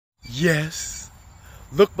Yes,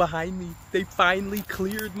 look behind me. They finally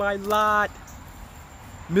cleared my lot.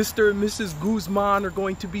 Mr. and Mrs. Guzman are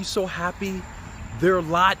going to be so happy. Their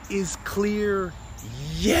lot is clear.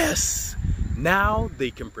 Yes, now they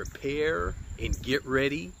can prepare and get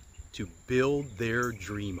ready to build their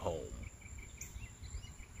dream home.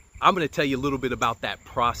 I'm going to tell you a little bit about that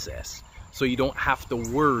process so you don't have to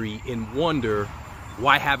worry and wonder,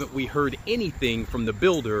 why haven't we heard anything from the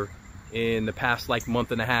builder in the past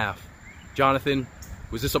month and a half? Jonathan,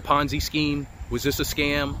 was this a Ponzi scheme? Was this a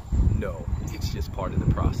scam? No, it's just part of the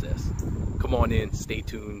process. Come on in, stay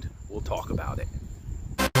tuned, we'll talk about it.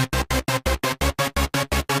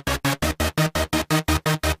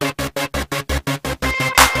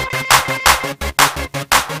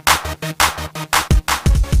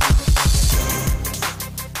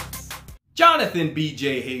 Jonathan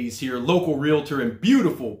B.J. Hayes here, local realtor in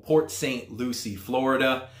beautiful Port St Lucie,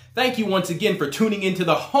 Florida. Thank you once again for tuning into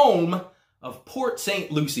the home of Port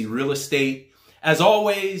St Lucie Real Estate. As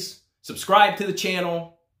always, subscribe to the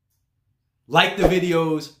channel, like the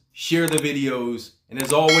videos, share the videos, and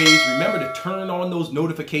as always, remember to turn on those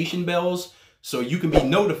notification bells so you can be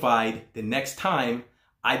notified the next time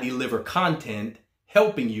I deliver content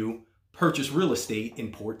helping you purchase real estate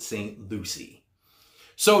in Port St Lucie.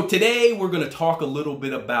 So today we're going to talk a little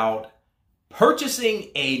bit about purchasing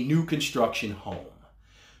a new construction home.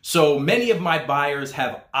 So many of my buyers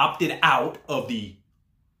have opted out of the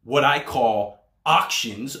what I call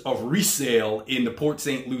auctions of resale in the Port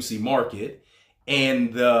St Lucie market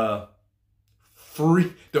and the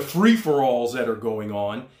free-for-alls that are going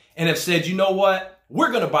on, and have said, you know what? We're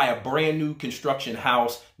going to buy a brand new construction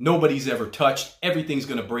house nobody's ever touched. Everything's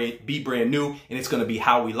going to be brand new and it's going to be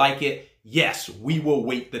how we like it. Yes, we will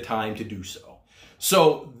wait the time to do so.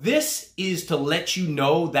 So this is to let you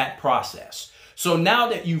know that process. So now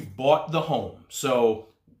that you've bought the home, so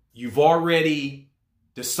you've already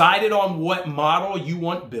decided on what model you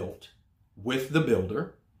want built with the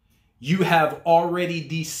builder, you have already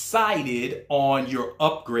decided on your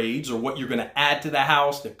upgrades or what you're going to add to the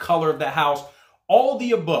house, the color of the house, all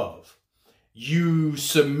the above. You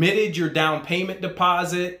submitted your down payment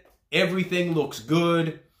deposit. Everything looks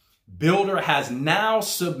good. Builder has now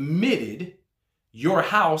submitted your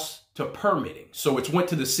house to permitting. So it's went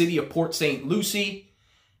to the city of Port St Lucie.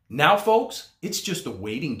 Now, folks, it's just a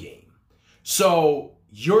waiting game. So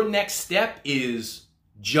your next step is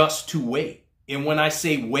just to wait. And when I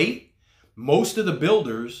say wait, most of the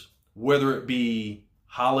builders, whether it be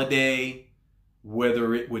Holiday,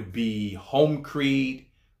 whether it would be Homecrete,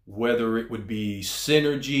 whether it would be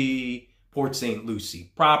Synergy, Port St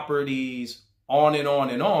Lucie Properties, on and on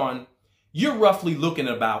and on, you're roughly looking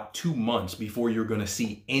at about 2 months before you're going to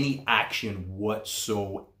see any action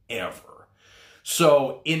whatsoever.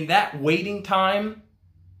 So in that waiting time,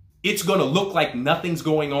 it's going to look like nothing's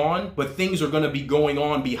going on, but things are going to be going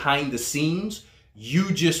on behind the scenes.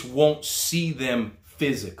 You just won't see them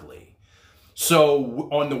physically. So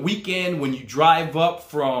on the weekend, when you drive up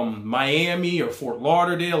from Miami or Fort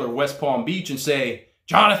Lauderdale or West Palm Beach and say,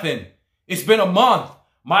 Jonathan, it's been a month.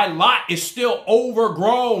 My lot is still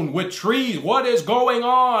overgrown with trees. What is going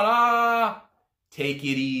on? Take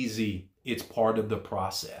it easy. It's part of the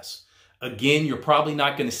process. Again, you're probably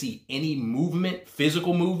not going to see any movement,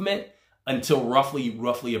 physical movement, until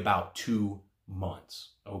roughly about 2 months.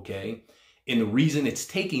 Okay? And the reason it's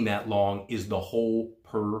taking that long is the whole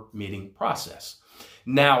permitting process.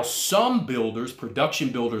 Now, some builders, production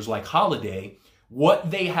builders like Holiday,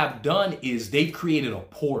 what they have done is they've created a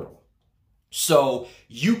portal. So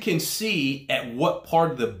you can see at what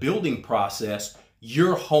part of the building process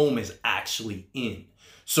your home is actually in.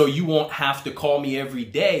 So you won't have to call me every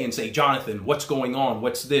day and say, Jonathan, what's going on?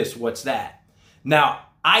 What's this? What's that? Now,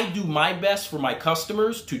 I do my best for my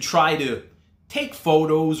customers to try to take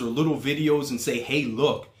photos or little videos and say, hey,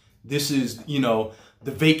 look, this is, the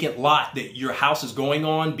vacant lot that your house is going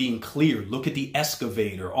on being cleared. Look at the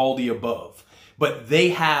excavator, all the above. But they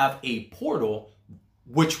have a portal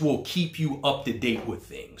which will keep you up to date with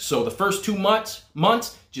things. So the first 2 months,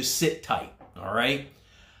 just sit tight, all right?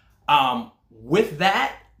 With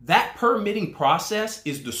that permitting process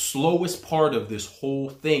is the slowest part of this whole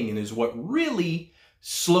thing and is what really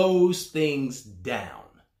slows things down.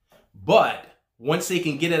 But once they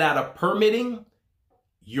can get it out of permitting,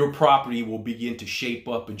 your property will begin to shape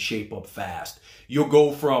up and shape up fast. You'll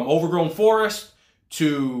go from overgrown forest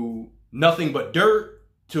to nothing but dirt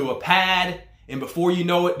to a pad, and before you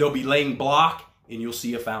know it, they'll be laying block and you'll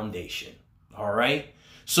see a foundation. All right?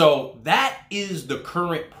 So that is the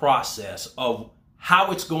current process of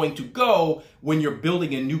how it's going to go when you're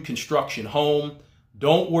building a new construction home.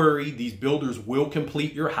 Don't worry, these builders will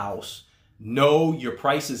complete your house. No, your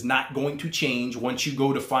price is not going to change once you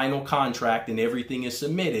go to final contract and everything is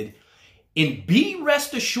submitted. And be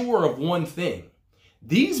rest assured of one thing.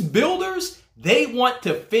 These builders, they want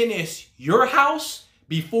to finish your house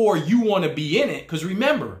before you want to be in it. Because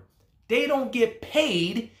remember, they don't get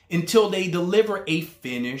paid until they deliver a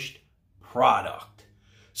finished product.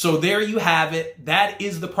 So there you have it. That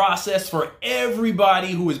is the process for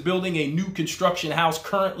everybody who is building a new construction house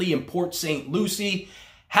currently in Port St Lucie.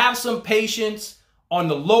 Have some patience. On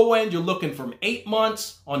the low end, you're looking from 8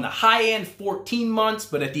 months. On the high end, 14 months.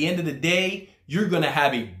 But at the end of the day, you're going to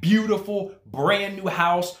have a beautiful, brand new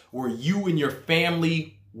house where you and your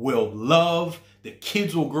family will love. The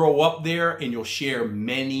kids will grow up there and you'll share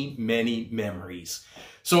many, many memories.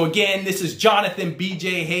 So again, this is Jonathan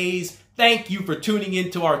B.J. Hayes. Thank you for tuning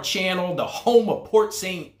into our channel, the home of Port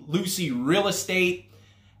St Lucie Real Estate.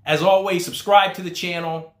 As always, subscribe to the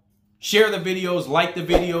channel, share the videos, like the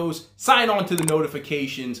videos, sign on to the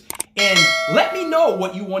notifications, and let me know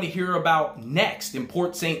what you want to hear about next in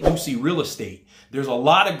Port St Lucie Real Estate. There's a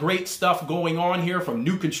lot of great stuff going on here, from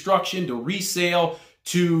new construction to resale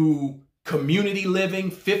to community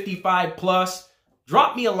living, 55 plus.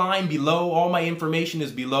 Drop me a line below. All my information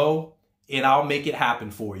is below, and I'll make it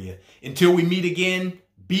happen for you. Until we meet again,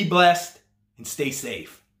 be blessed and stay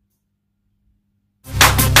safe.